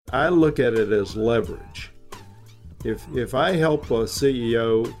I look at it as leverage. If I help a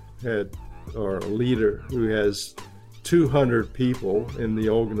CEO or a leader who has 200 people in the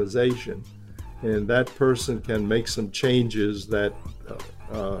organization, and that person can make some changes that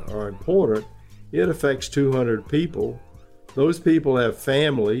are important, it affects 200 people. Those people have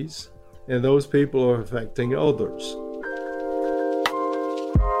families, and those people are affecting others.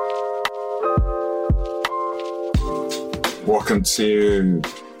 Welcome to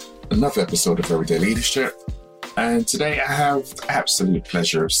another episode of Everyday Leadership. And today I have the absolute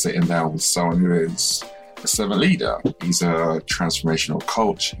pleasure of sitting down with someone who is a servant leader. He's a transformational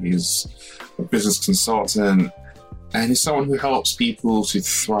coach. He's a business consultant. And he's someone who helps people to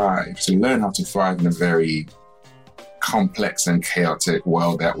thrive, to learn how to thrive in a very complex and chaotic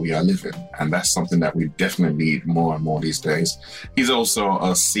world that we are living. And that's something that we definitely need more and more these days. He's also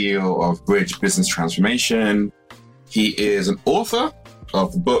a CEO of Bridge Business Transformation. He is an author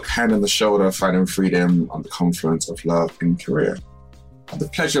of the book Hand on the Shoulder, Finding Freedom on the Confluence of Love and Career. I had the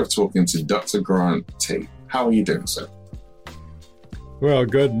pleasure of talking to Dr. Grant Tate. How are you doing, sir? Well,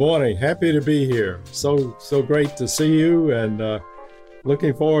 good morning. Happy to be here. So great to see you, and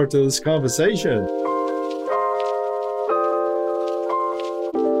looking forward to this conversation.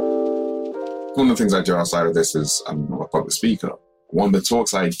 One of the things I do outside of this is I'm a public speaker. One of the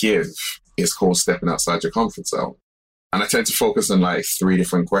talks I give is called Stepping Outside Your Comfort Zone. And I tend to focus on like 3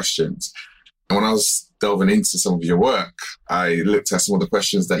 different questions. And when I was delving into some of your work, I looked at some of the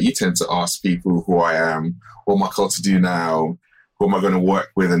questions that you tend to ask people: who I am, what am I called to do now, who am I going to work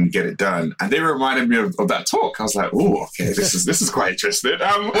with and get it done? And they reminded me of that talk. I was like, oh, okay, this is quite interesting.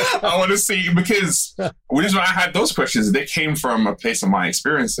 I want to see, because when I had those questions, they came from a place of my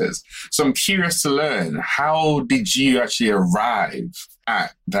experiences. So I'm curious to learn, how did you actually arrive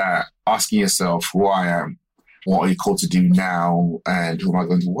at that, asking yourself who I am? What are you called to do now, and who am I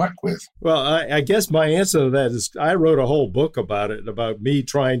going to work with? Well, I guess my answer to that is I wrote a whole book about it, about me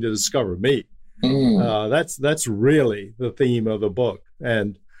trying to discover me. That's really the theme of the book.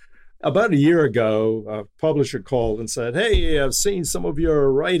 And about a year ago, a publisher called and said, "Hey, I've seen some of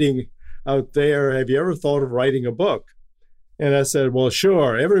your writing out there. Have you ever thought of writing a book?" And I said, "Well,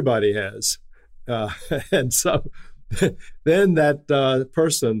 sure, everybody has." And so then that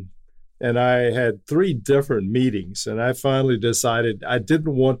person and I had 3 different meetings, and I finally decided I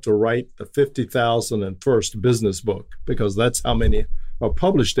didn't want to write the 50,001st business book, because that's how many are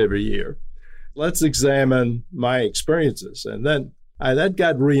published every year. Let's examine my experiences. And then that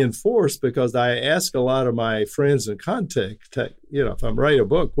got reinforced because I asked a lot of my friends and contacts, if I'm writing a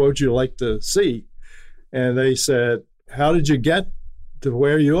book, what would you like to see? And they said, how did you get to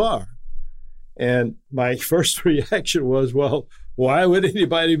where you are? And my first reaction was, well, why would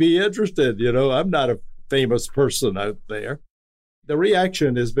anybody be interested? I'm not a famous person out there. The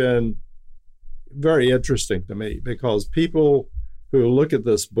reaction has been very interesting to me, because people who look at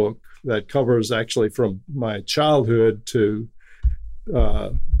this book that covers actually from my childhood to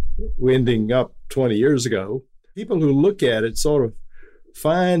ending up 20 years ago, people who look at it sort of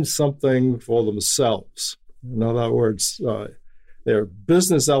find something for themselves. In other words, there are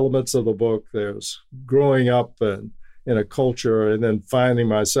business elements of the book. There's growing up and in a culture, and then finding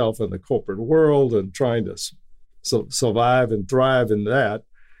myself in the corporate world and trying to survive and thrive in that,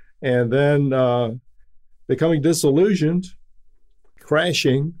 and then becoming disillusioned,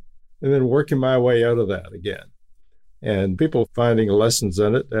 crashing, and then working my way out of that again. And people finding lessons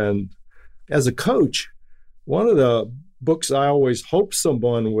in it. And as a coach, one of the books I always hoped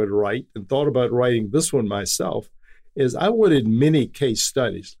someone would write, and thought about writing this one myself, is I wanted mini case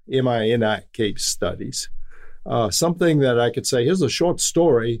studies, MINI case studies. Something that I could say, here's a short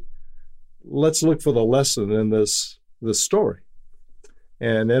story. Let's look for the lesson in this story.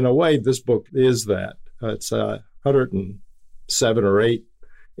 And in a way, this book is that. It's 107 or 8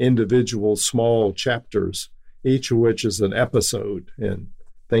 individual small chapters, each of which is an episode in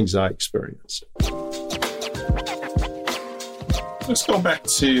things I experienced. Let's go back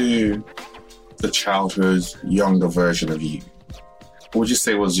to the childhood, younger version of you. What would you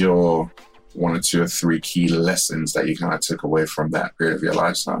say was your 1 or 2 or 3 key lessons that you kind of took away from that period of your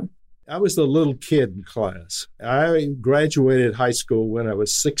lifetime? I was the little kid in class. I graduated high school when I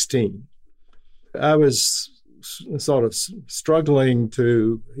was 16. I was sort of struggling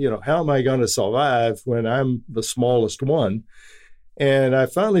to, how am I going to survive when I'm the smallest one? And I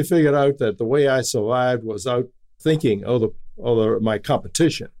finally figured out that the way I survived was out thinking my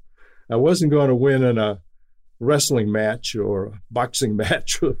competition. I wasn't going to win in a wrestling match or a boxing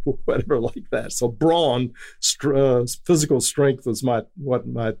match or whatever like that. So brawn, physical strength was my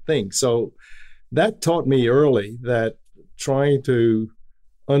thing. So that taught me early that trying to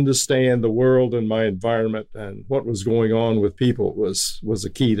understand the world and my environment and what was going on with people was a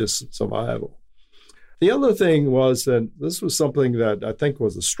key to survival. The other thing was, and this was something that I think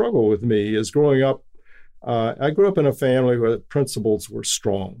was a struggle with me, is growing up, I grew up in a family where the principles were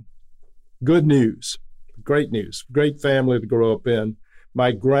strong. Good news, great family to grow up in.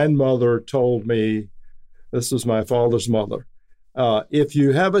 My grandmother told me, this was my father's mother, if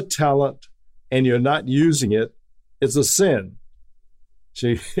you have a talent and you're not using it, it's a sin.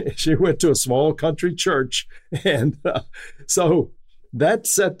 She went to a small country church, and so that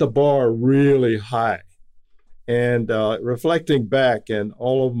set the bar really high. And reflecting back and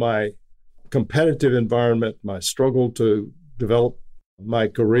all of my competitive environment, my struggle to develop my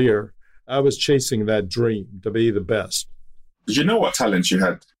career, I was chasing that dream to be the best. Did you know what talents you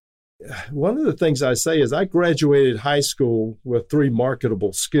had? One of the things I say is I graduated high school with 3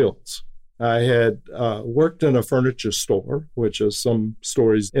 marketable skills. I had worked in a furniture store, which is some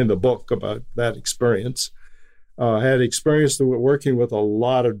stories in the book about that experience. I had experience working with a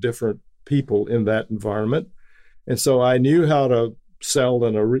lot of different people in that environment. And so I knew how to sell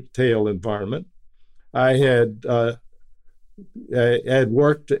in a retail environment. I had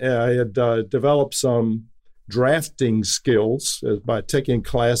developed some drafting skills by taking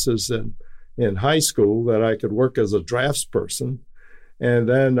classes in high school that I could work as a draftsperson. And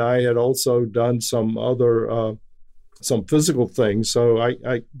then I had also done some other some physical things. So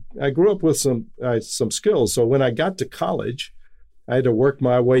I grew up with some skills. So when I got to college, I had to work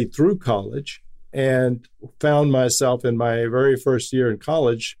my way through college and found myself in my very first year in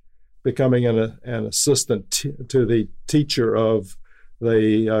college becoming an assistant to the teacher of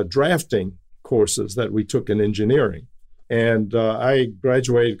the drafting courses that we took in engineering. And I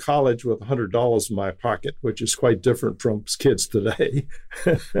graduated college with $100 in my pocket, which is quite different from kids today.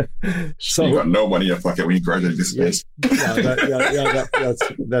 So you got no money in your pocket when you graduated this days.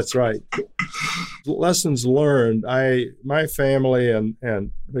 That's right. Lessons learned. My family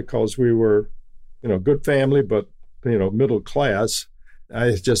and because we were, good family, but middle class,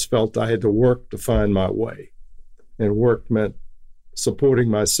 I just felt I had to work to find my way, and work meant supporting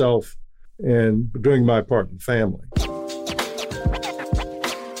myself and doing my part in the family.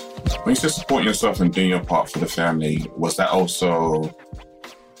 When you said supporting yourself and doing your part for the family, was that also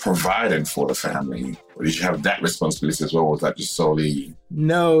providing for the family? Or did you have that responsibility as well? Or was that just solely?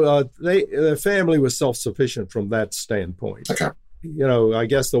 No, the family was self-sufficient from that standpoint. Okay. I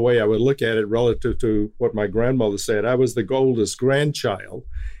guess the way I would look at it relative to what my grandmother said, I was the oldest grandchild.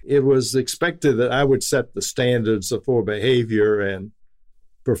 It was expected that I would set the standards for behavior and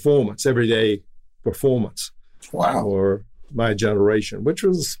performance, everyday performance. Wow. For my generation, which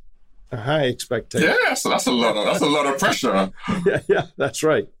was a high expectation. Yeah, so that's a lot of pressure. Yeah, that's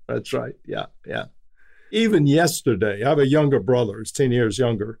right. Yeah. Even yesterday, I have a younger brother who's 10 years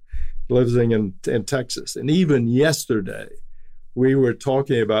younger, living in Texas. And even yesterday, we were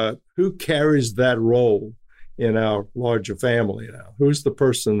talking about who carries that role in our larger family now. Who's the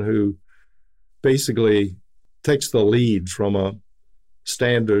person who basically takes the lead from a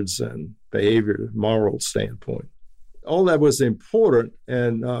standards and behavior, moral standpoint. All that was important.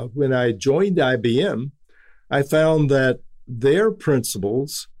 And when I joined IBM, I found that their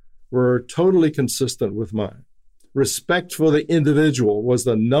principles were totally consistent with mine. Respect for the individual was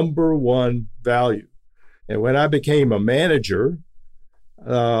the number one value. And when I became a manager,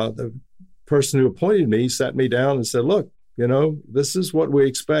 the person who appointed me sat me down and said, look, this is what we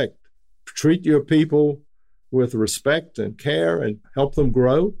expect. Treat your people with respect and care and help them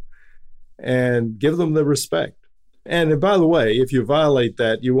grow and give them the respect. And by the way, if you violate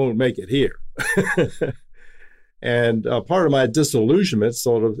that, you won't make it here. And part of my disillusionment,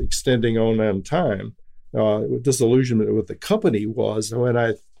 sort of extending on in time, disillusionment with the company was when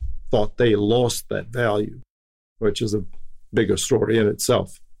I thought they lost that value, which is a bigger story in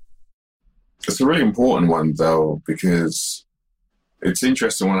itself. It's a really important one, though, because it's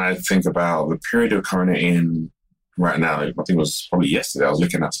interesting when I think about the period we're currently in right now. I think it was probably yesterday. I was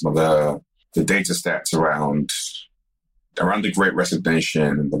looking at some of the data stats around the Great Resignation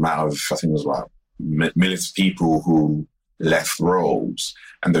and the amount of, I think it was about millions of people who left roles.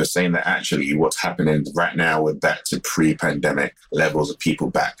 And they're saying that actually what's happening right now, we're back to pre-pandemic levels of people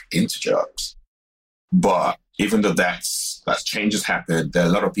back into jobs. But even though that's changes happened, there are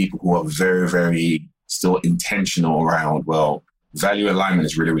a lot of people who are very, very still intentional around, value alignment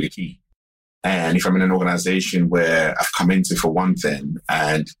is really, really key. And if I'm in an organization where I've come into for one thing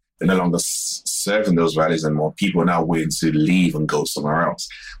and they're no longer serving those values anymore, people are now willing to leave and go somewhere else,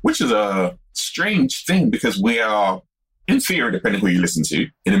 which is a strange thing because we are, in theory, depending who you listen to,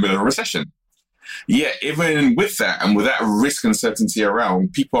 in the middle of a recession. Yeah, even with that and with that risk and certainty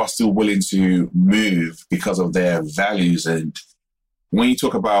around, people are still willing to move because of their values. And when you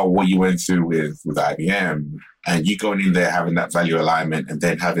talk about what you went through with IBM and you going in there having that value alignment and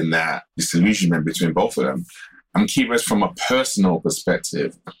then having that disillusionment between both of them, I'm curious from a personal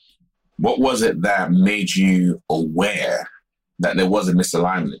perspective, what was it that made you aware that there was a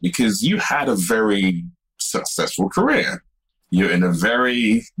misalignment? Because you had a very successful career. You're in a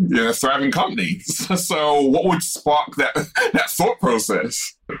very thriving company. So what would spark that thought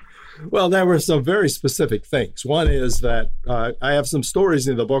process? Well, there were some very specific things. One is that I have some stories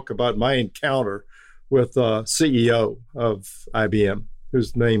in the book about my encounter with the CEO of IBM,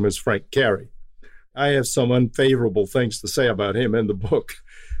 whose name is Frank Carey. I have some unfavorable things to say about him in the book.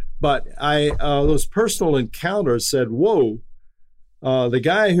 But those personal encounters said, whoa, the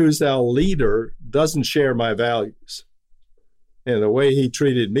guy who's our leader doesn't share my values. And the way he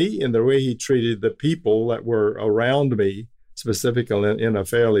treated me and the way he treated the people that were around me, specifically in a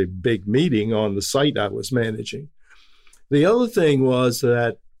fairly big meeting on the site I was managing. The other thing was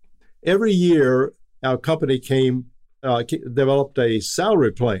that every year our company developed a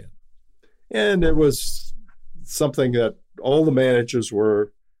salary plan. And it was something that all the managers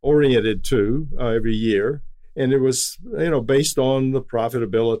were oriented to every year. And it was, based on the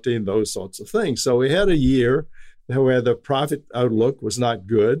profitability and those sorts of things. So we had a year where the profit outlook was not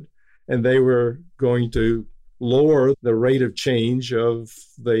good, and they were going to lower the rate of change of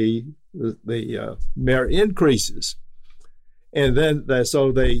the merit increases. And then,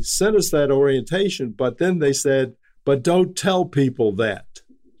 so they sent us that orientation, but then they said, but don't tell people that.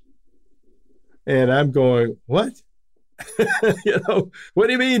 And I'm going, what? What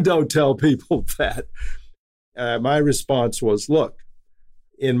do you mean don't tell people that? My response was, look,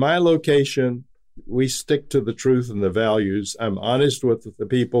 in my location, we stick to the truth and the values. I'm honest with the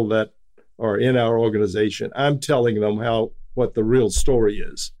people that are in our organization. I'm telling them what the real story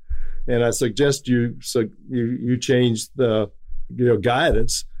is. And I suggest you change the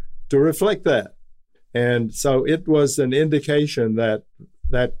guidance to reflect that. And so it was an indication that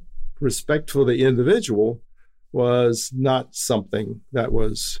respect for the individual was not something that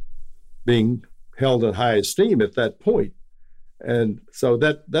was being held in high esteem at that point. And so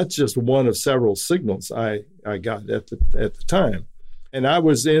that's just one of several signals I got at the time. And I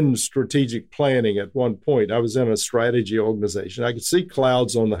was in strategic planning at one point. I was in a strategy organization. I could see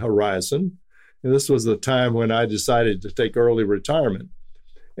clouds on the horizon. And this was the time when I decided to take early retirement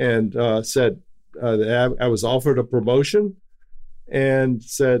and said I was offered a promotion and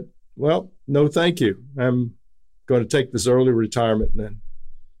said, well, no, thank you. I'm going to take this early retirement and then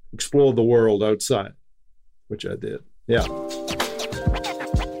explore the world outside, which I did. Yeah.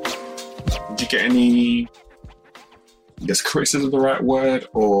 Did you get any, I guess, criticism is the right word,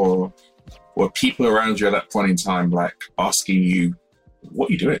 or were people around you at that point in time like asking you, what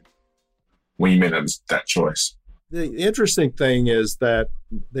are you doing when you made that choice? The interesting thing is that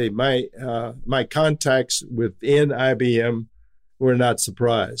my contacts within IBM were not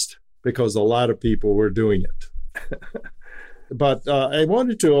surprised because a lot of people were doing it. But I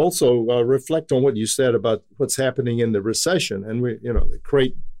wanted to also reflect on what you said about what's happening in the recession, and the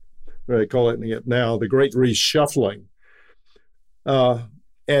great, what they call it now, the great reshuffling.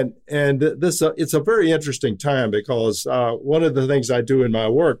 And this it's a very interesting time because one of the things I do in my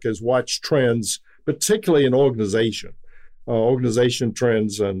work is watch trends, particularly in organization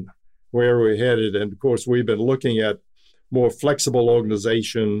trends and where we're headed. And of course, we've been looking at more flexible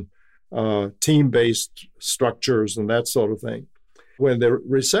organization, team-based structures and that sort of thing. When the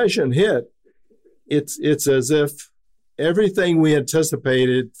recession hit, it's as if everything we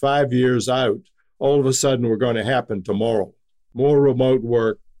anticipated 5 years out, all of a sudden were going to happen tomorrow. More remote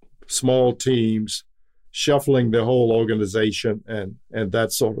work, small teams, shuffling the whole organization and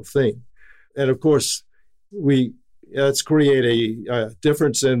that sort of thing. And of course, let's create a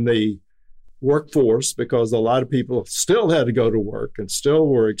difference in the workforce because a lot of people still had to go to work and still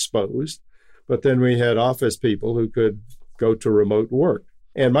were exposed. But then we had office people who could go to remote work.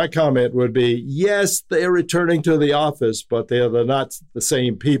 And my comment would be, yes, they're returning to the office, but they're not the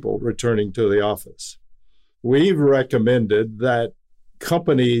same people returning to the office. We've recommended that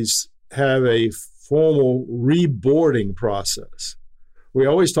companies have a formal reboarding process. We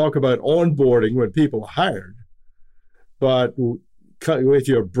always talk about onboarding when people are hired, but if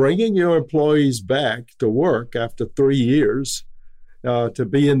you're bringing your employees back to work after 3 years to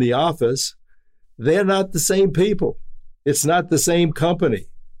be in the office, they're not the same people. It's not the same company.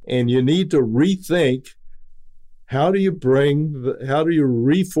 And you need to rethink how do you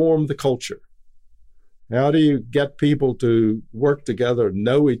reform the culture? How do you get people to work together,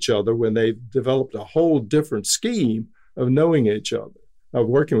 know each other when they've developed a whole different scheme of knowing each other, of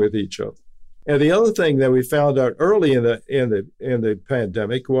working with each other? And the other thing that we found out early in the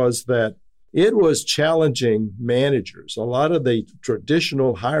pandemic was that it was challenging managers. A lot of the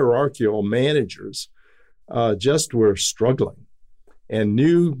traditional hierarchical managers just were struggling. And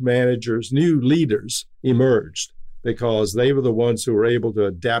new managers, new leaders emerged because they were the ones who were able to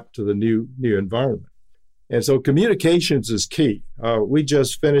adapt to the new environment. And so communications is key. We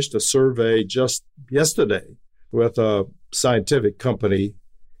just finished a survey just yesterday with a scientific company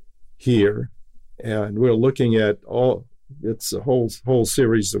here, and we're looking at it's a whole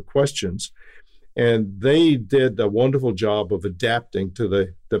series of questions. And they did a wonderful job of adapting to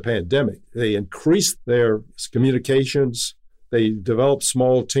the pandemic. They increased their communications. They developed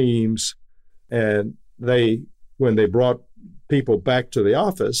small teams, and when they brought people back to the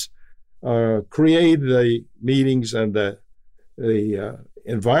office, created the meetings and the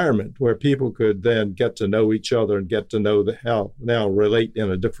environment where people could then get to know each other and get to know how now relate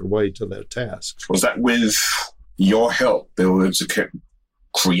in a different way to their tasks. Was that with your help they were able to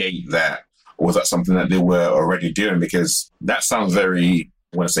create that? Or was that something that they were already doing? Because that sounds very,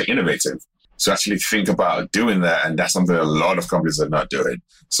 I want to say, innovative. So actually think about doing that, and that's something a lot of companies are not doing.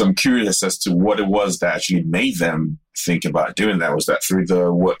 So I'm curious as to what it was that actually made them think about doing that. Was that through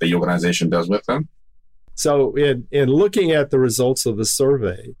the work that your organization does with them? So in looking at the results of the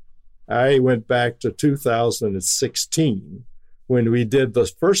survey, I went back to 2016 when we did the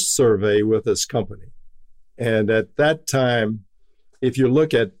first survey with this company. And at that time, if you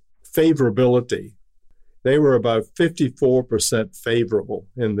look at favorability, they were about 54% favorable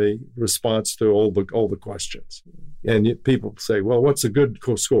in the response to all the questions. And people say, well, what's a good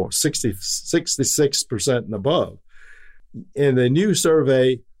score? 66% and above. In the new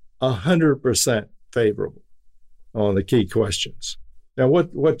survey, 100% favorable on the key questions. Now,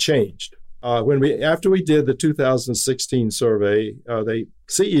 what changed? After we did the 2016 survey, the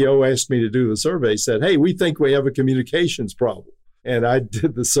CEO asked me to do the survey, said, hey, we think we have a communications problem. And I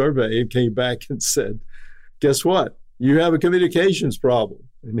did the survey and came back and said, guess what? You have a communications problem.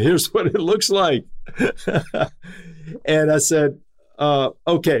 And here's what it looks like. And I said,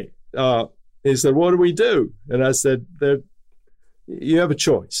 okay. He said, what do we do? And I said, you have a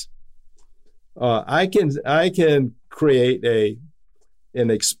choice. I can create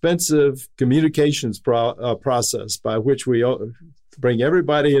an expensive communications process by which we bring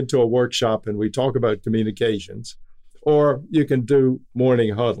everybody into a workshop and we talk about communications, or you can do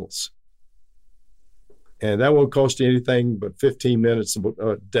morning huddles. And that won't cost you anything but 15 minutes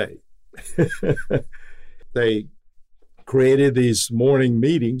a day. They created these morning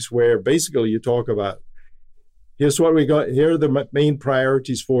meetings where basically you talk about, here's what we got, here are the main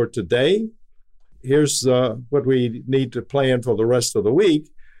priorities for today. Here's what we need to plan for the rest of the week.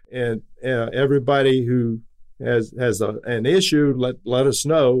 And everybody who has an issue, let us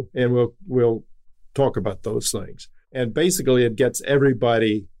know, and we'll talk about those things. And basically it gets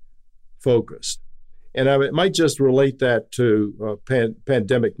everybody focused. And I might just relate that to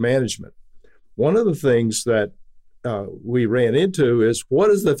pandemic management. One of the things that we ran into is, what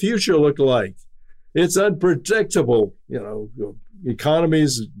does the future look like? It's unpredictable.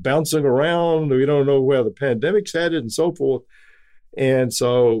 Economy's bouncing around. We don't know where the pandemic's headed and so forth. And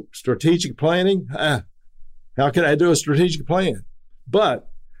so strategic planning, how can I do a strategic plan? But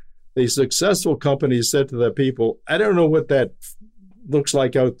the successful companies said to their people, I don't know what that looks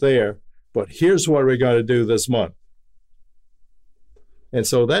like out there, but here's what we're going to do this month. And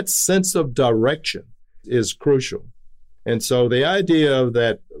so that sense of direction is crucial. And so the idea of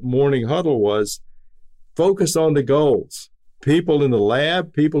that morning huddle was focus on the goals. People in the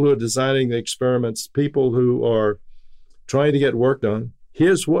lab, people who are designing the experiments, people who are trying to get work done,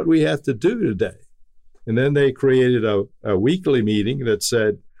 here's what we have to do today. And then they created a weekly meeting that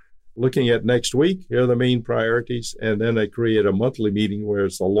said, looking at next week, here are the main priorities. And then they create a monthly meeting where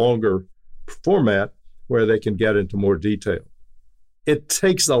it's a longer format where they can get into more detail. It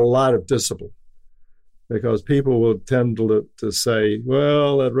takes a lot of discipline because people will tend to say,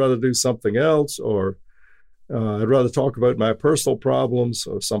 well, I'd rather do something else, or I'd rather talk about my personal problems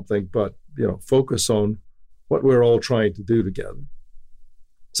or something, but focus on what we're all trying to do together.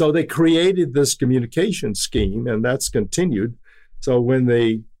 So they created this communication scheme, and that's continued. So when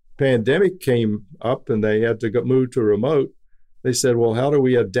the pandemic came up and they had to move to remote, they said, well, how do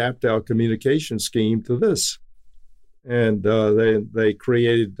we adapt our communication scheme to this? And they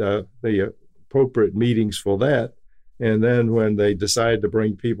created the appropriate meetings for that. And then when they decided to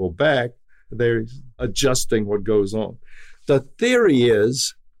bring people back, they're adjusting what goes on. The theory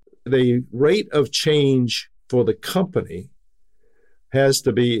is the rate of change for the company has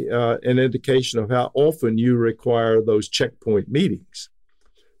to be an indication of how often you require those checkpoint meetings.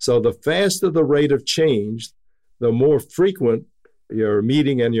 So the faster the rate of change, the more frequent your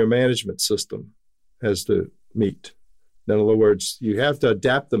meeting and your management system has to meet. In other words, you have to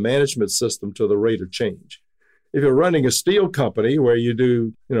adapt the management system to the rate of change. If you're running a steel company where you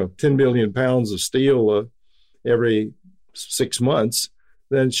do, 10 million pounds of steel every 6 months,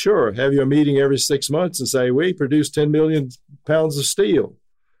 then sure, have your meeting every 6 months and say, we produce 10 million pounds of steel.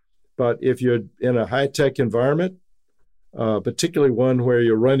 But if you're in a high-tech environment, particularly one where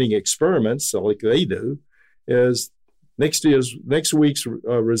you're running experiments like they do, is next week's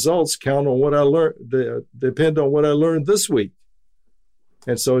results count on what I learned, depend on what I learned this week.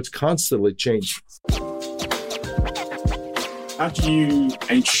 And so it's constantly changing. How do you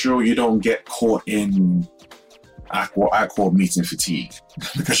ensure you don't get caught in what I call meeting fatigue?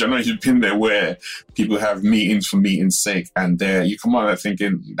 Because I know you've been there where people have meetings for meeting's sake, and you come out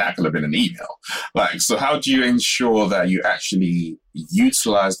thinking that could have been an email. So how do you ensure that you actually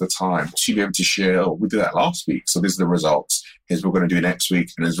utilize the time to be able to share, we did that last week, so this is the results, here's what we're going to do next week,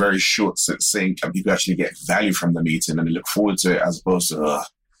 and it's very short, succinct, and people actually get value from the meeting and they look forward to it as opposed to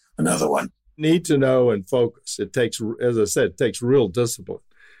another one. Need to know and focus. It takes, as I said, it takes real discipline.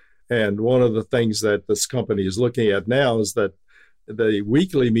 And one of the things that this company is looking at now is that the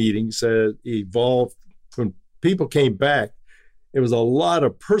weekly meetings evolved. When people came back, it was a lot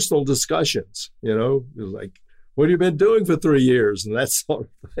of personal discussions. It was like, what have you been doing for 3 years? And that sort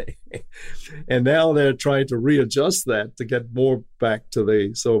of thing. And now they're trying to readjust that to get more back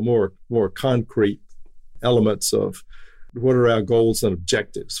to more concrete elements of what are our goals and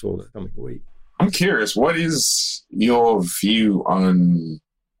objectives for the coming week. I'm curious, what is your view on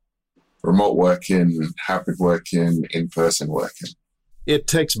remote working, hybrid working, in-person working? It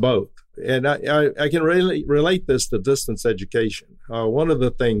takes both. And I can relate this to distance education. One of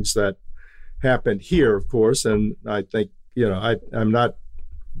the things that happened here, of course, and I think, I'm not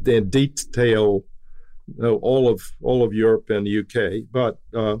in detail all of Europe and the UK, but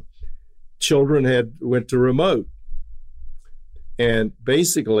children went to remote. And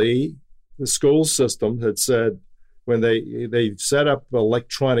basically, the school system had said, when they set up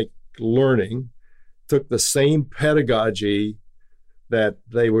electronic learning, took the same pedagogy that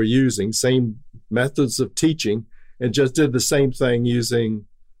they were using, same methods of teaching, and just did the same thing using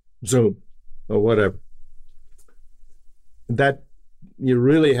Zoom or whatever. That you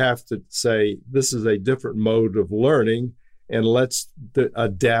really have to say, this is a different mode of learning, and let's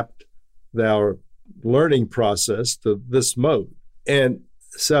adapt our learning process to this mode. And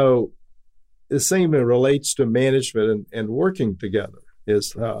so the same relates to management and working together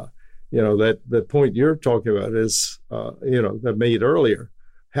is, that the point you're talking about is, that made earlier.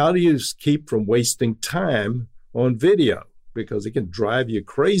 How do you keep from wasting time on video? Because it can drive you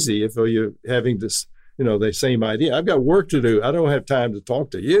crazy if you're having this, the same idea. I've got work to do. I don't have time to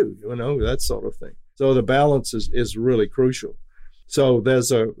talk to you, that sort of thing. So the balance is really crucial. So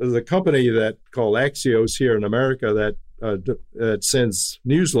there's a company called Axios here in America that sends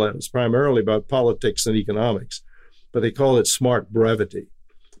newsletters primarily about politics and economics, but they call it Smart Brevity.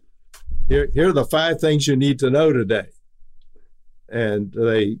 Here are the 5 things you need to know today. And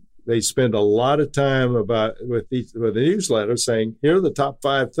they spend a lot of time with the newsletter saying, here are the top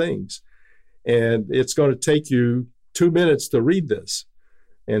 5 things. And it's going to take you 2 minutes to read this.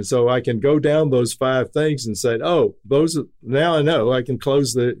 And so I can go down those 5 things and say, now I know I can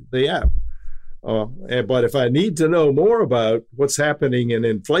close the app. But if I need to know more about what's happening in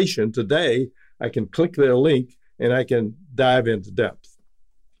inflation today, I can click their link and I can dive into depth.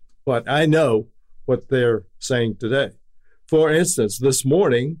 But I know what they're saying today. For instance, this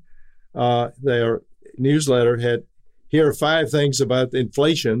morning, their newsletter had, here are 5 things about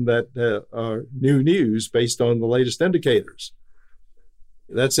inflation that are new news based on the latest indicators.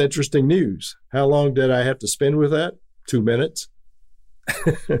 That's interesting news. How long did I have to spend with that? 2 minutes.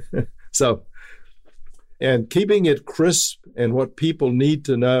 And keeping it crisp and what people need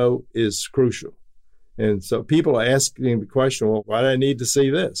to know is crucial. And so people are asking the question, well, why do I need to see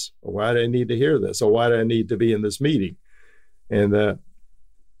this? Or why do I need to hear this? Or why do I need to be in this meeting? And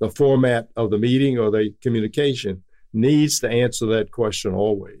the format of the meeting or the communication needs to answer that question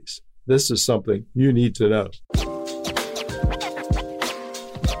always. This is something you need to know.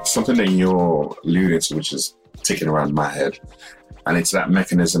 Something that you're alluding to, which is ticking around my head, and it's that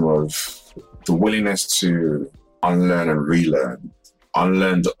mechanism of the willingness to unlearn and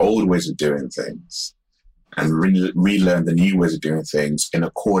unlearn the old ways of doing things and relearn the new ways of doing things in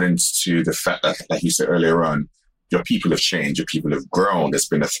accordance to the fact that, like you said earlier on, your people have changed, your people have grown. It's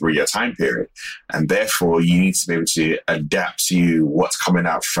been a 3-year time period. And therefore, you need to be able to adapt to what's coming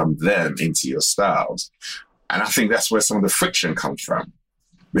out from them into your styles. And I think that's where some of the friction comes from.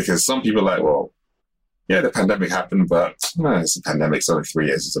 Because some people are like, well, yeah, the pandemic happened, but it's a pandemic. It's only 3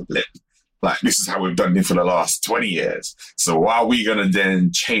 years. It's a blip. Like, this is how we've done it for the last 20 years. So why are we going to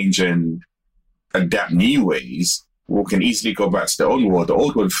then change and adapt new ways? We can easily go back to the old world. The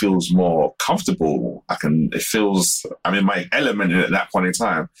old world feels more comfortable. I'm in my element at that point in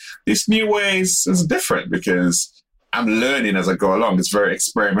time. This new ways is different because I'm learning as I go along. It's very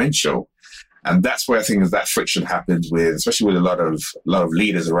experimental. And that's where I think that friction happens with, especially with a lot of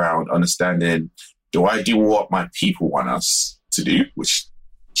leaders around understanding, do I do what my people want us to do, which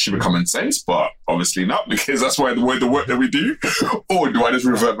should be common sense, but obviously not, because that's why the work that we do, or do I just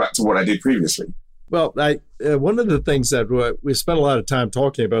revert back to what I did previously? Well, one of the things that we spent a lot of time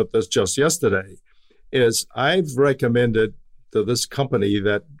talking about this just yesterday is I've recommended to this company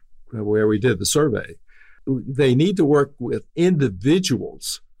that where we did the survey, they need to work with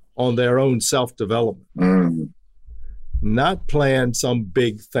individuals on their own self-development, not plan some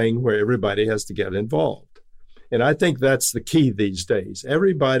big thing where everybody has to get involved. And I think that's the key these days.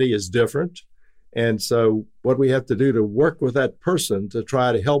 Everybody is different. And so what we have to do to work with that person to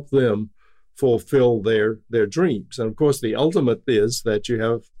try to help them fulfill their dreams. And of course, the ultimate is that you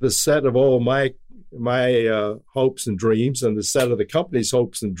have the set of all my hopes and dreams and the set of the company's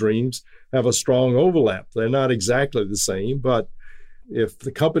hopes and dreams have a strong overlap. They're not exactly the same, but if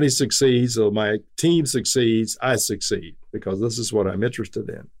the company succeeds or my team succeeds, I succeed because this is what I'm interested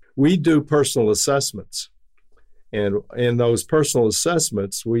in. We do personal assessments. And in those personal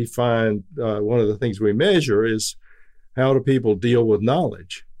assessments, we find one of the things we measure is how do people deal with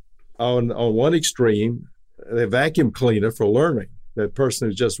knowledge. On one extreme, the vacuum cleaner for learning, that person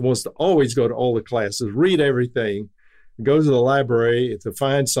who just wants to always go to all the classes, read everything, go to the library to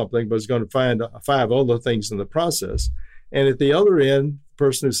find something, but is going to find 5 other things in the process. And at the other end, the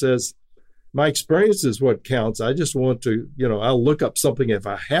person who says, my experience is what counts. I just want to, I'll look up something if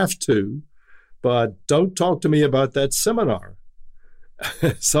I have to, but don't talk to me about that seminar.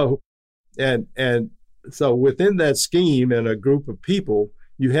 So within that scheme and a group of people,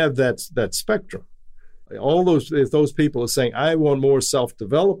 you have that spectrum. If those people are saying, I want more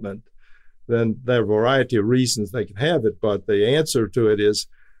self-development, then there are a variety of reasons they can have it. But the answer to it is,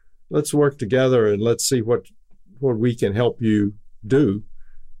 let's work together and let's see what we can help you do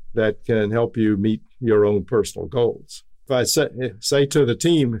that can help you meet your own personal goals. If I say to the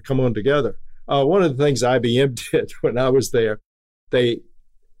team, come on together. One of the things IBM did when I was there, they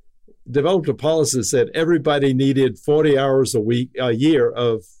developed a policy that said everybody needed 40 hours a year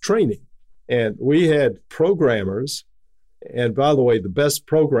of training. And we had programmers, and by the way, the best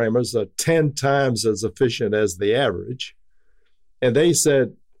programmers are 10 times as efficient as the average. And they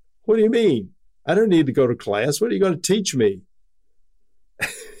said, what do you mean? I don't need to go to class. What are you going to teach me?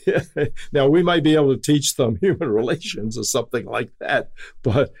 Now, we might be able to teach them human relations or something like that,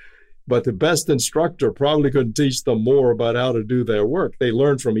 but the best instructor probably couldn't teach them more about how to do their work. They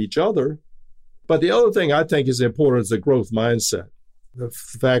learn from each other. But the other thing I think is important is the growth mindset, the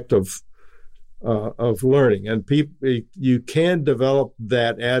fact of learning. And you can develop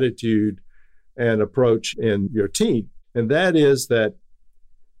that attitude and approach in your team. And that is that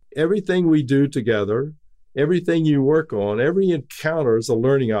everything we do together, everything you work on, every encounter is a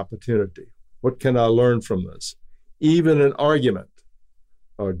learning opportunity. What can I learn from this? Even an argument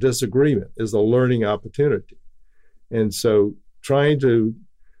or disagreement is a learning opportunity. And so trying to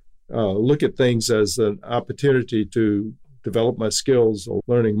look at things as an opportunity to develop my skills or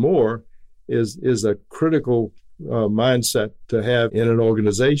learning more is a critical mindset to have in an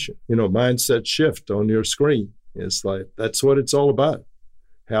organization. Mindset shift on your screen. It's like, that's what it's all about.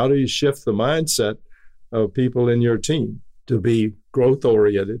 How do you shift the mindset of people in your team to be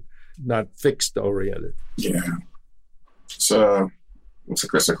growth-oriented, not fixed-oriented? Yeah. So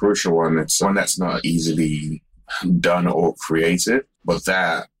it's a crucial one. It's one that's not easily done or created, but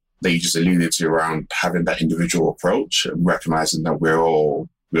that you just alluded to around having that individual approach and recognizing that we all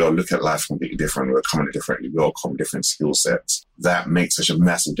look at life completely different. We're coming differently. We all come with different skill sets. That makes such a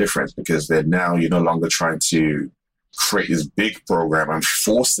massive difference because then now you're no longer trying to create this big program and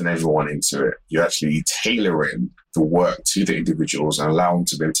forcing everyone into it. You're actually tailoring the work to the individuals and allow them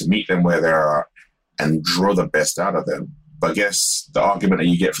to be able to meet them where they are and draw the best out of them. But I guess the argument that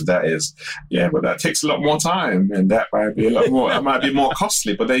you get for that is, yeah, but that takes a lot more time and that might be a lot more, that might be more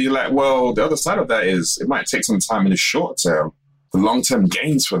costly. But then you're like, well, the other side of that is it might take some time in the short term. The long-term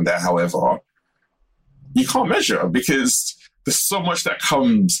gains from that, however, you can't measure because there's so much that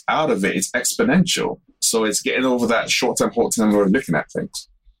comes out of it. It's exponential. So it's getting over that short-term way of looking at things.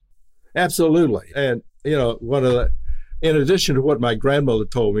 Absolutely. And, in addition to what my grandmother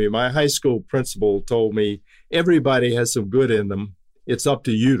told me, my high school principal told me, everybody has some good in them. It's up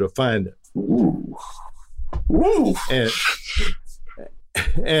to you to find it. Ooh. Ooh.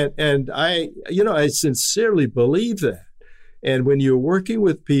 And I sincerely believe that. And when you're working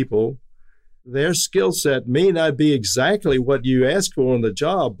with people, their skill set may not be exactly what you ask for on the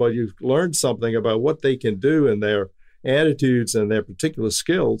job, but you've learned something about what they can do and their attitudes and their particular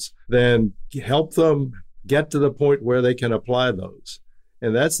skills, then help them get to the point where they can apply those.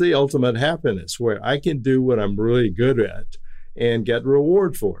 And that's the ultimate happiness, where I can do what I'm really good at and get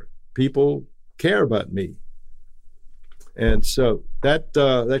reward for it. People care about me. And so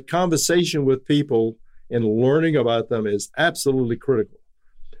that conversation with people and learning about them is absolutely critical.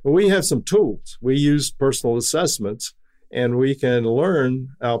 We have some tools. We use personal assessments, and we can learn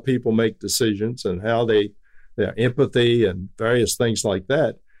how people make decisions and how their empathy and various things like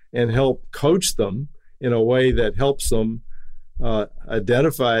that, and help coach them in a way that helps them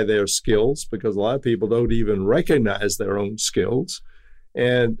identify their skills, because a lot of people don't even recognize their own skills,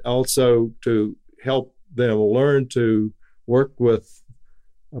 and also to help them learn to work with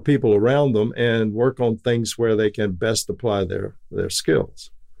people around them and work on things where they can best apply their skills.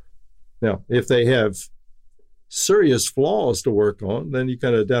 Now, if they have serious flaws to work on, then you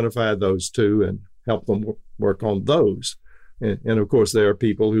can identify those too and help them work on those. And of course, there are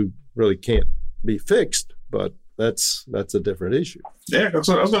people who really can't be fixed, but that's a different issue. Yeah, that's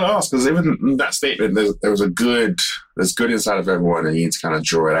what I was going to ask, because even in that statement, there's good inside of everyone, and you need to kind of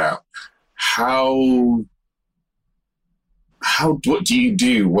draw it out. What do you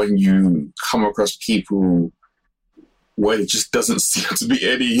do when you come across people where it just doesn't seem to be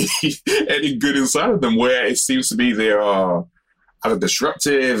any good inside of them, where it seems to be they are either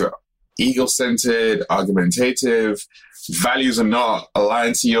disruptive, ego-centered, argumentative, values are not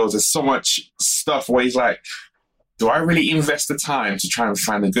aligned to yours? There's so much stuff where he's like, do I really invest the time to try and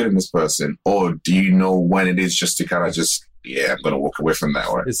find the good in this person? Or do you know when it is just to kind of I'm going to walk away from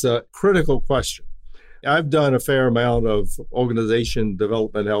that way? It's a critical question. I've done a fair amount of organization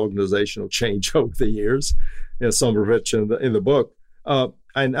development, organizational change over the years, some of which in the book.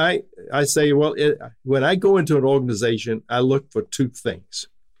 And I say, when I go into an organization, I look for two things.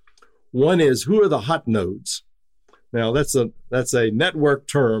 One is, who are the hot nodes? Now, that's a network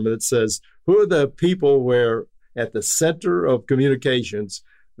term that says, who are the people where at the center of communications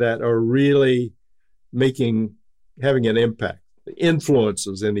that are really having an impact, the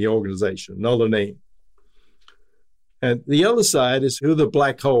influences in the organization, another name. And the other side is, who are the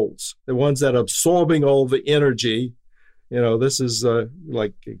black holes, the ones that are absorbing all the energy. This is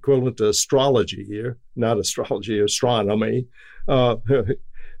like equivalent to astrology here, not astrology, astronomy, but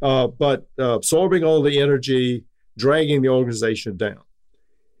absorbing all the energy, dragging the organization down.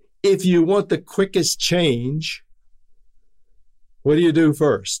 If you want the quickest change, what do you do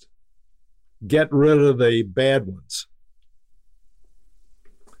first? Get rid of the bad ones.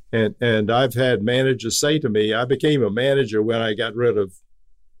 And I've had managers say to me, I became a manager when I got rid of,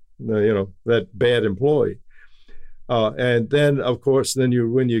 that bad employee. And then, of course, when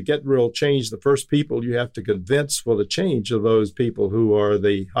you get real change, the first people you have to convince for the change are those people who are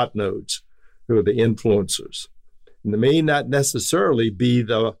the hot nodes, who are the influencers. And they may not necessarily be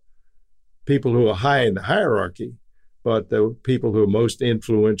the people who are high in the hierarchy, but the people who are most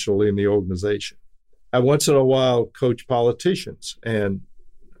influential in the organization. I once in a while coach politicians, and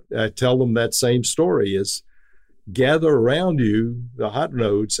I tell them that same story is, gather around you the hot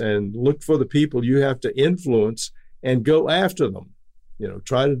nodes and look for the people you have to influence and go after them.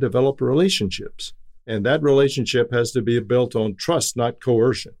 Try to develop relationships. And that relationship has to be built on trust, not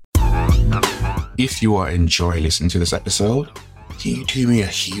coercion. If you are enjoying listening to this episode, can you do me a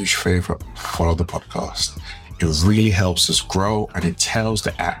huge favor? Follow the podcast. It really helps us grow, and it tells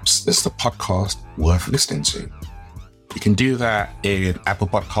the apps it's the podcast worth listening to. You can do that in Apple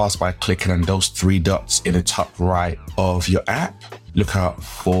Podcasts by clicking on those three dots in the top right of your app. Look out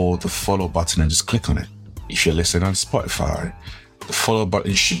for the follow button and just click on it. If you're listening on Spotify, the follow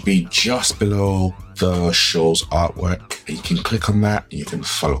button should be just below the show's artwork. And you can click on that and you can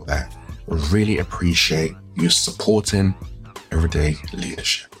follow that. We really appreciate you supporting Everyday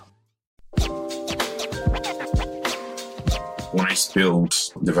Leadership. When I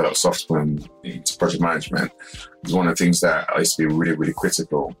develop software into project management, one of the things that I used to be really, really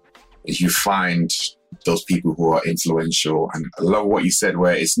critical is you find those people who are influential. And I love what you said,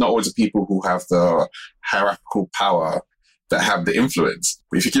 where it's not always the people who have the hierarchical power that have the influence.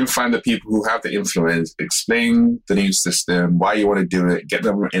 If you can find the people who have the influence, explain the new system, why you want to do it, get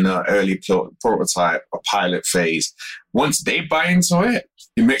them in an early prototype, a pilot phase. Once they buy into it,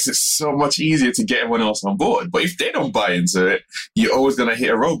 it makes it so much easier to get everyone else on board. But if they don't buy into it, you're always going to hit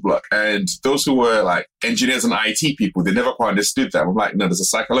a roadblock. And those who were like engineers and IT people, they never quite understood that. I'm like, no, there's a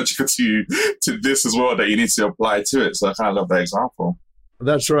psychological to this as well that you need to apply to it. So I kind of love that example.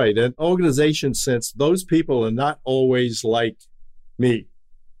 That's right. And organizations, since those people are not always like me,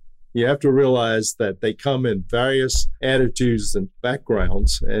 you have to realize that they come in various attitudes and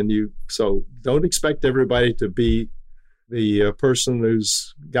backgrounds. And so don't expect everybody to be the person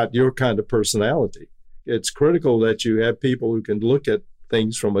who's got your kind of personality. It's critical that you have people who can look at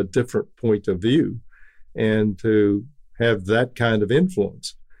things from a different point of view and to have that kind of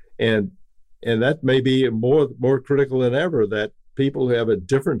influence. And that may be more critical than ever, that people who have a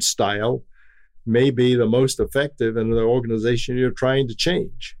different style may be the most effective in the organization you're trying to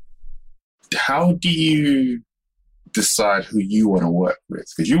change. How do you decide who you want to work with?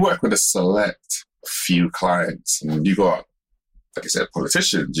 Because you work with a select few clients. And you got, like I said,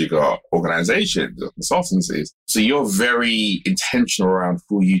 politicians, you got organizations, consultancies. So you're very intentional around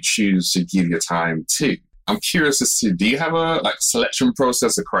who you choose to give your time to. I'm curious as to, do you have a selection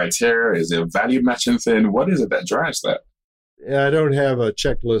process, a criteria? Is it a value matching thing? What is it that drives that? I don't have a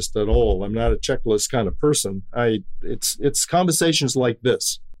checklist at all. I'm not a checklist kind of person. It's conversations like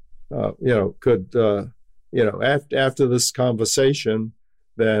this. After this conversation,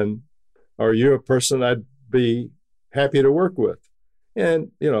 then are you a person I'd be happy to work with? And,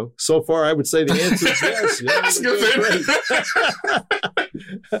 so far I would say the answer is yes. That's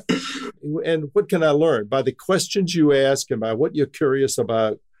good. And what can I learn? By the questions you ask and by what you're curious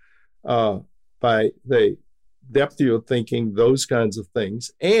about, by the depth of your thinking, those kinds of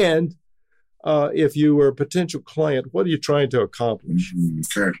things. And if you were a potential client, what are you trying to accomplish?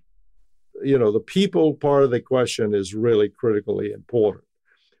 Okay. The people part of the question is really critically important.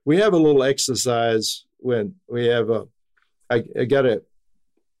 We have a little exercise when we have I got an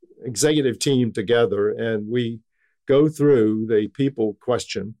executive team together, and we go through the people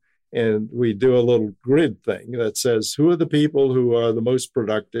question, and we do a little grid thing that says, who are the people who are the most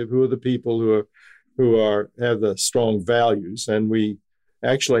productive? Who are the people who have the strong values? And we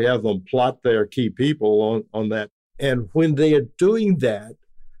actually have them plot their key people on that. And when they are doing that,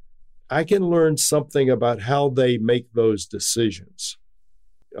 I can learn something about how they make those decisions.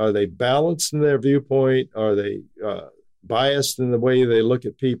 Are they balanced in their viewpoint? Are they biased in the way they look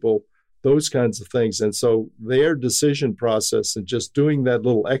at people? Those kinds of things. And so their decision process and just doing that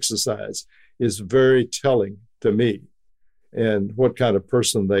little exercise is very telling to me and what kind of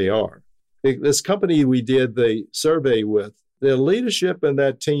person they are. This company we did the survey with, the leadership in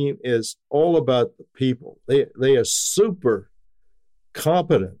that team is all about the people. They are super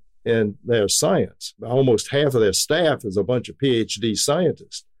competent in their science. Almost half of their staff is a bunch of PhD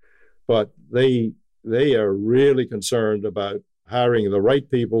scientists, but they are really concerned about hiring the right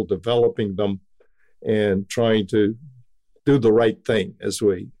people, developing them, and trying to do the right thing, as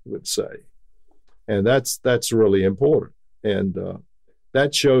we would say. And that's really important. And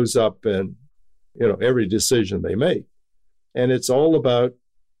that shows up in every decision they make. And it's all about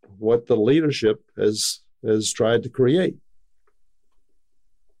what the leadership has tried to create.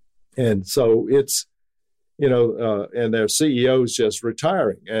 And so it's, and their CEO is just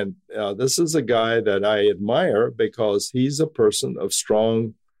retiring. And this is a guy that I admire because he's a person of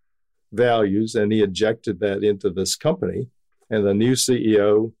strong values, and he injected that into this company. And the new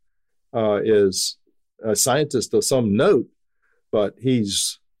CEO is a scientist of some note, but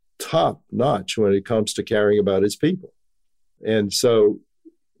he's top notch when it comes to caring about his people. And so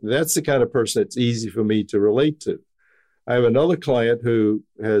that's the kind of person it's easy for me to relate to. I have another client who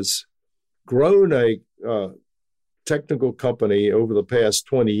has grown a technical company over the past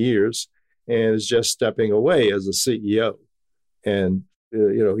 20 years and is just stepping away as a CEO. And,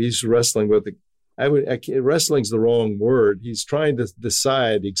 he's wrestling with wrestling's the wrong word. He's trying to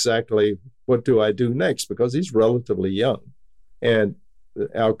decide exactly what do I do next, because he's relatively young. And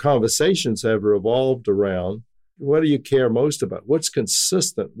our conversations have revolved around, what do you care most about? What's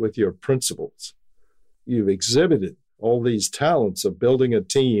consistent with your principles? You've exhibited all these talents of building a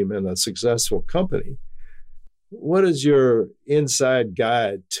team and a successful company. What does your inside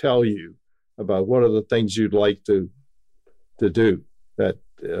guide tell you about what are the things you'd like to do that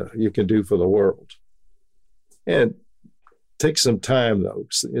you can do for the world? And take some time, though.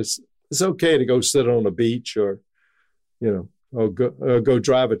 It's okay to go sit on a beach or go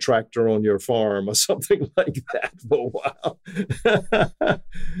drive a tractor on your farm or something like that for a while.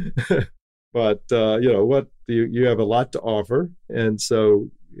 But, you have a lot to offer. And so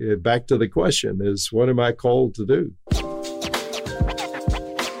back to the question is, what am I called to do?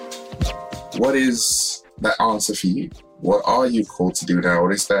 What is that answer for you? What are you called to do now?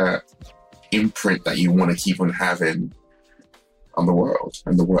 What is that imprint that you want to keep on having on the world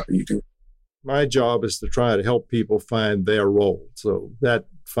and the work that you do? My job is to try to help people find their role, so that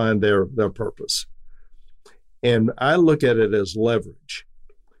find their purpose. And I look at it as leverage.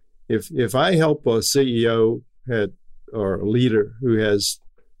 If I help a CEO or a leader who has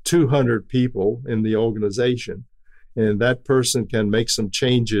 200 people in the organization, and that person can make some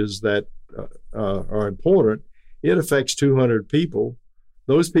changes that are important, it affects 200 people.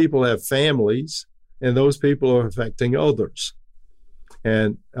 Those people have families, and those people are affecting others.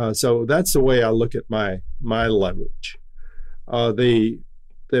 And so that's the way I look at my leverage. The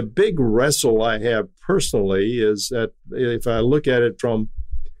big wrestle I have personally is that if I look at it from,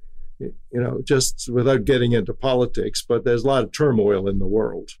 just without getting into politics, but there's a lot of turmoil in the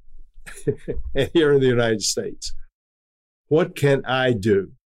world and here in the United States. What can I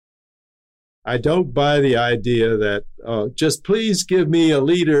do? I don't buy the idea that just please give me a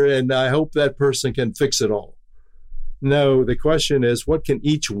leader and I hope that person can fix it all. No, the question is, what can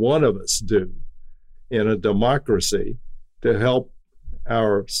each one of us do in a democracy to help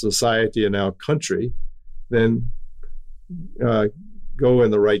our society and our country then go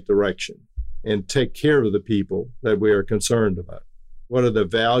in the right direction and take care of the people that we are concerned about? What are the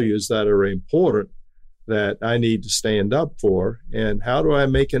values that are important that I need to stand up for, and how do I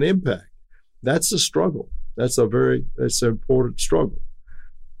make an impact? That's a struggle. That's an important struggle.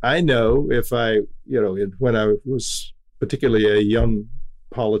 I know if when I was particularly a young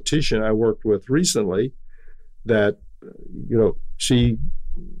politician I worked with recently, that,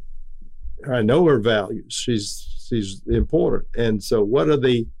 I know her values. She's important. And so what are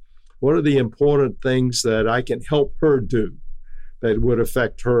the important things that I can help her do that would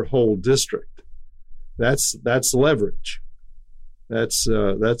affect her whole district? That's leverage. That's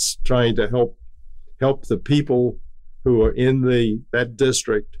trying to help the people who are in that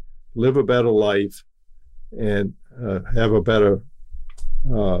district live a better life and have a better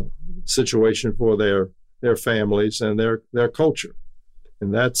situation for their families and their culture,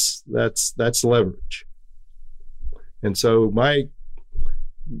 and that's leverage. And so my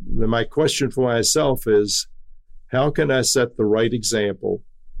question for myself is, how can I set the right example?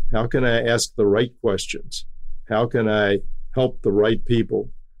 How can I ask the right questions? How can I help the right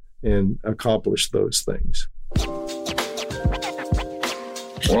people and accomplish those things?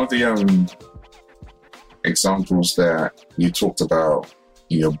 One of the examples that you talked about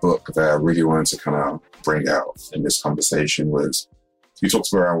in your book that I really wanted to kind of bring out in this conversation was, you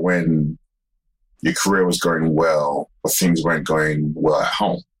talked about when your career was going well, but things weren't going well at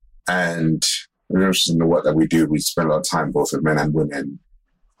home. And in the work that we do, we spend a lot of time both with men and women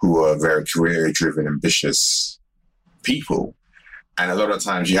who are very career-driven, ambitious people. And a lot of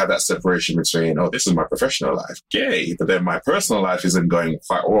times you have that separation between, this is my professional life, yay, but then my personal life isn't going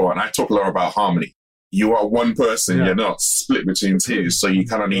quite well. And I talk a lot about harmony. You are one person, You're not split between two. So you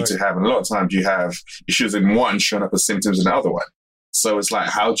kind of need to have, and a lot of times you have issues in one showing up as symptoms in the other one. So it's like,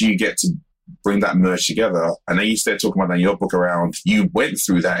 how do you get to bring that merge together? And then you started talking about that in your book around, you went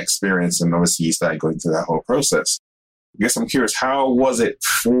through that experience and obviously you started going through that whole process. I guess I'm curious, how was it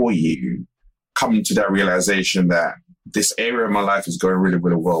for you coming to that realization that this area of my life is going really,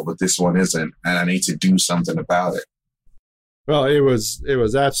 really well, but this one isn't, and I need to do something about it? Well, it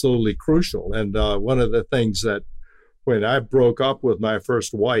was absolutely crucial. And one of the things that when I broke up with my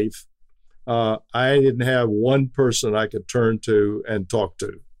first wife, I didn't have one person I could turn to and talk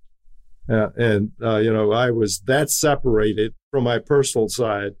to. I was that separated from my personal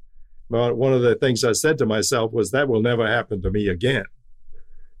side. One of the things I said to myself was, that will never happen to me again.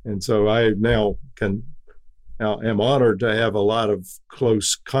 And so I now am honored to have a lot of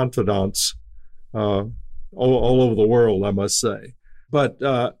close confidants all over the world, I must say. But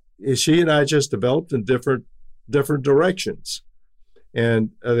she and I just developed in different directions. And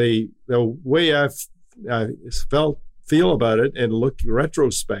the way I feel about it and look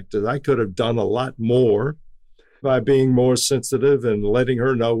retrospect is I could have done a lot more by being more sensitive and letting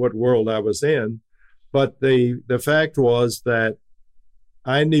her know what world I was in. But the fact was that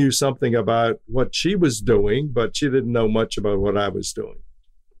I knew something about what she was doing, but she didn't know much about what I was doing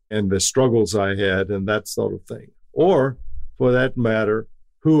and the struggles I had and that sort of thing, or for that matter,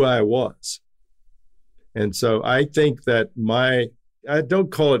 who I was. And so I think that I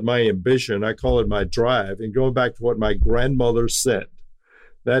don't call it my ambition, I call it my drive. And going back to what my grandmother said,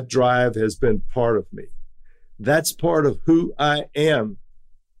 that drive has been part of me. That's part of who I am.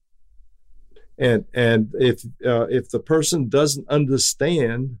 And if the person doesn't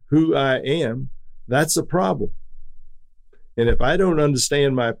understand who I am, that's a problem. And if I don't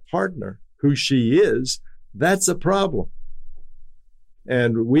understand my partner, who she is, that's a problem.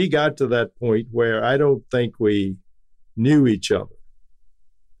 And we got to that point where I don't think we knew each other.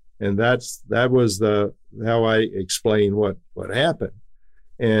 And that was how I explain what happened.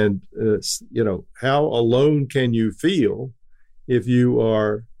 And, how alone can you feel if you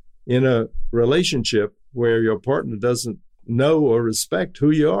are in a relationship where your partner doesn't know or respect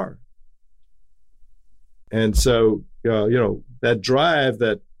who you are? And so, that drive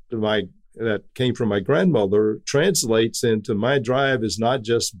that came from my grandmother translates into my drive is not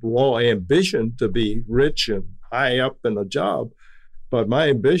just raw ambition to be rich and high up in a job, but my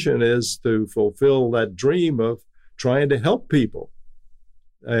ambition is to fulfill that dream of trying to help people.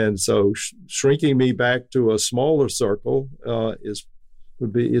 And so shrinking me back to a smaller circle is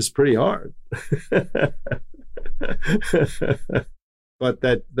pretty hard. But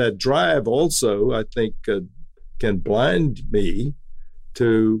that drive also, I think, can blind me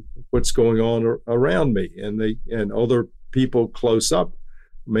to what's going on around me, and other people close up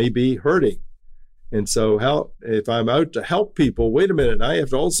may be hurting. And so if I'm out to help people, wait a minute, I have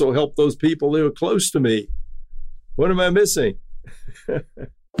to also help those people who are close to me. What am I missing?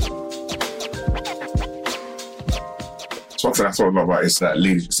 Something I thought about is that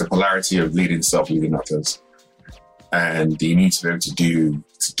it's the polarity of leading self, leading others. And you need to be able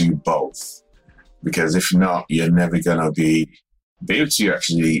to do both. Because if not, you're never going to be able to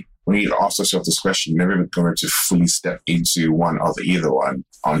actually, when you ask yourself this question, you're never going to fully step into one or either one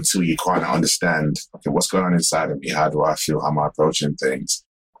until you kind of understand, okay, what's going on inside of me? How do I feel? How am I approaching things?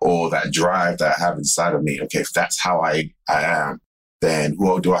 Or that drive that I have inside of me. Okay, if that's how I am, then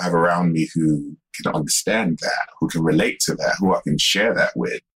who do I have around me who can understand that, who can relate to that, who I can share that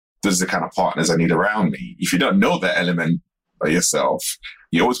with? Those are the kind of partners I need around me. If you don't know that element of yourself,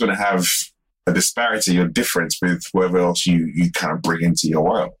 you're always going to have a disparity or difference with whoever else you kind of bring into your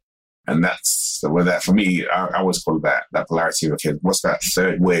world. And that's where that, for me, I always call it that polarity of, okay, what's that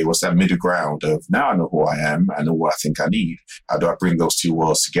third way? What's that middle ground of, now I know who I am, I know what I think I need. How do I bring those two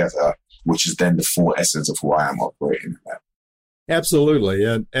worlds together, which is then the full essence of who I am operating at? Absolutely.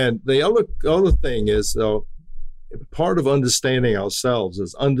 And the other thing is, though, part of understanding ourselves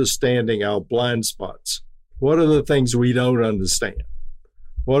is understanding our blind spots. What are the things we don't understand?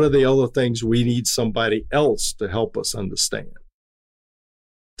 What are the other things we need somebody else to help us understand?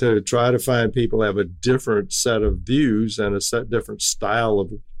 To try to find people who have a different set of views and a different style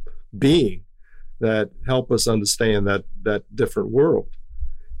of being that help us understand that different world.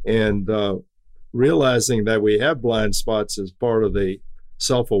 And realizing that we have blind spots is part of the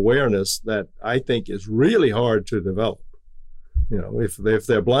self-awareness that I think is really hard to develop. If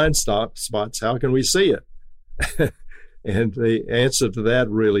they're blind spots, how can we see it? And the answer to that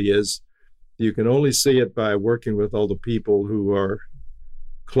really is you can only see it by working with other people who are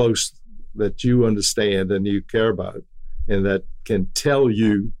close, that you understand and you care about, and that can tell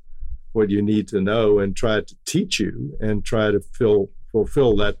you what you need to know and try to teach you and try to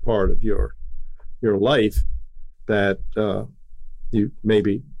fulfill that part of your life that you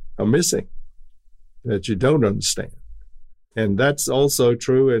maybe are missing, that you don't understand. And that's also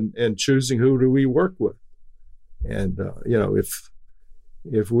true in choosing who do we work with. And,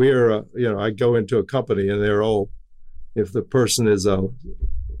 if we're, I go into a company and if the person is a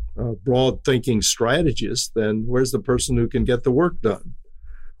broad thinking strategist, then where's the person who can get the work done?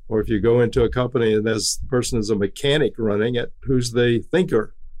 Or if you go into a company and the person is a mechanic running it, who's the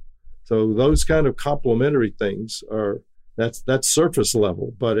thinker? So those kind of complementary things that's surface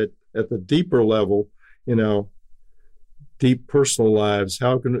level, but at the deeper level, deep personal lives,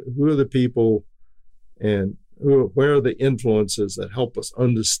 who are the people and where are the influences that help us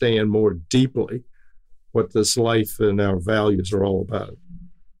understand more deeply what this life and our values are all about?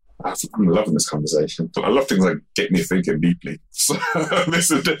 I'm loving this conversation. I love things like get me thinking deeply. So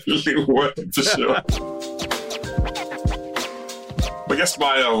this is definitely one for sure. I guess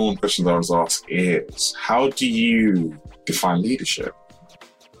my own question that I was asked is, how do you define leadership?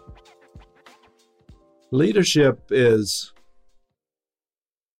 Leadership is,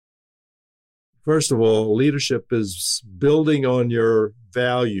 first of all, leadership is building on your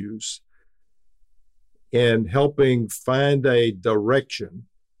values and helping find a direction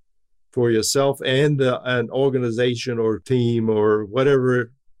for yourself and an organization or team or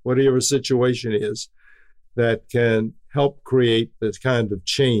whatever situation is that can help create the kind of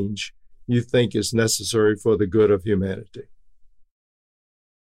change you think is necessary for the good of humanity.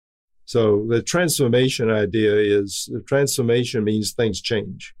 So the transformation idea is, transformation means things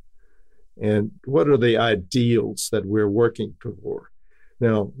change. and what are the ideals that we're working toward.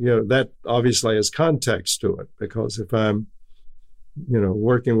 Now, that obviously has context to it, because if I'm,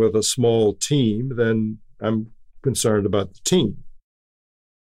 working with a small team, then I'm concerned about the team.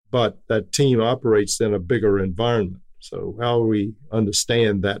 But that team operates in a bigger environment. So how do we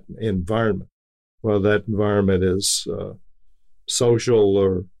understand that environment? Well, that environment is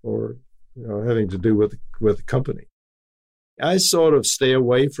social or having to do with the company. I sort of stay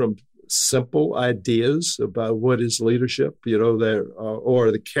away from simple ideas about what is leadership,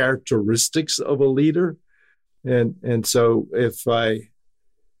 or the characteristics of a leader. And so if I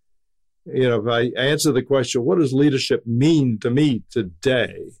answer the question, what does leadership mean to me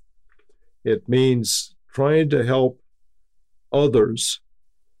today? It means trying to help others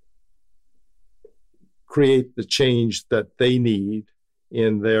create the change that they need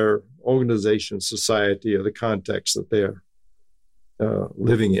in their organization, society, or the context that they're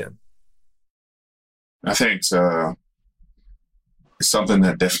living in. I think it's something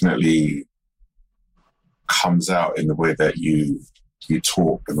that definitely comes out in the way that you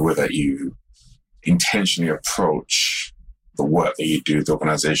talk and the way that you intentionally approach the work that you do, the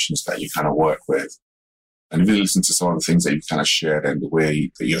organizations that you kind of work with. And if you listen to some of the things that you kind of shared and the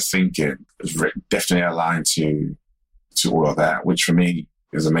way that you're thinking is definitely aligned to all of that, which for me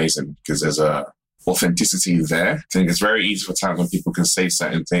is amazing because there's a authenticity there. I think it's very easy for times when people can say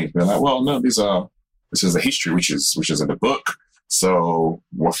certain things. We're like, well, no, this is the history, which is in the book. So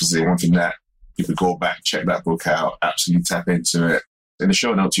obviously one thing that you could go back, check that book out, absolutely tap into it. In the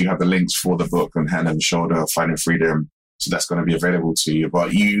show notes, you have the links for the book on Hand on the Shoulder, Finding Freedom. So that's going to be available to you.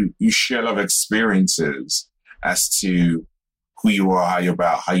 But you share a lot of experiences as to who you are,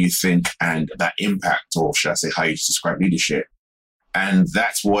 how you think, and that impact, or should I say, how you describe leadership. And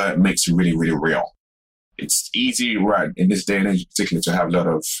that's what makes it really, really real. It's easy, right, in this day and age, particularly, to have a lot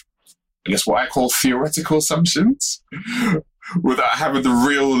of, I guess, what I call theoretical assumptions without having the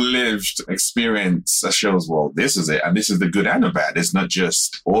real lived experience that shows, well, this is it, and this is the good and the bad. It's not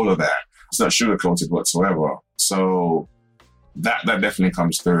just all of that. It's not sugarcoated whatsoever. So that definitely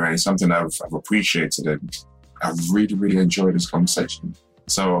comes through, and it's something I've appreciated, and I've really, really enjoyed this conversation.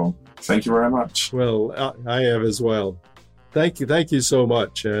 So thank you very much. Well, I have as well. Thank you so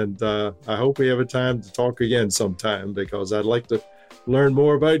much, and I hope we have a time to talk again sometime, because I'd like to learn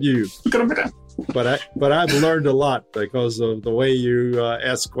more about you. We're gonna be there. But I've learned a lot because of the way you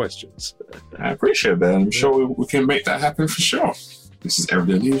ask questions. I appreciate that. I'm sure we can make that happen for sure. This is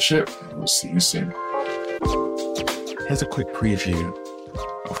Everyday Leadership. We'll see you soon. Here's a quick preview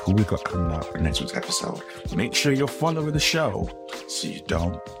of who we got coming up in next week's episode. Make sure you're following the show so you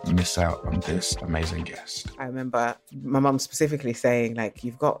don't miss out on this amazing guest. I remember my mum specifically saying, like,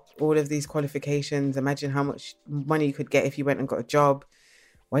 you've got all of these qualifications. Imagine how much money you could get if you went and got a job.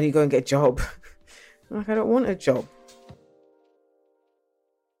 Why don't you go and get a job? I'm like, I don't want a job.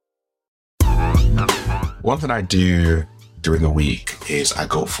 One thing I do during the week is I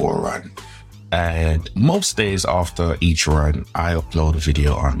go for a run. And most days after each run, I upload a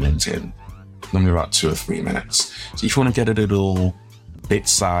video on LinkedIn, normally about 2 or 3 minutes. So if you want to get a little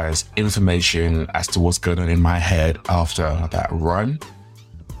bit-sized information as to what's going on in my head after that run,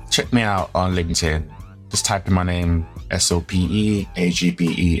 check me out on LinkedIn. Just type in my name,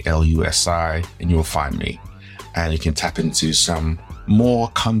 SOPEAGBELUSI, and you'll find me. And you can tap into some more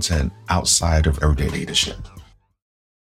content outside of everyday leadership.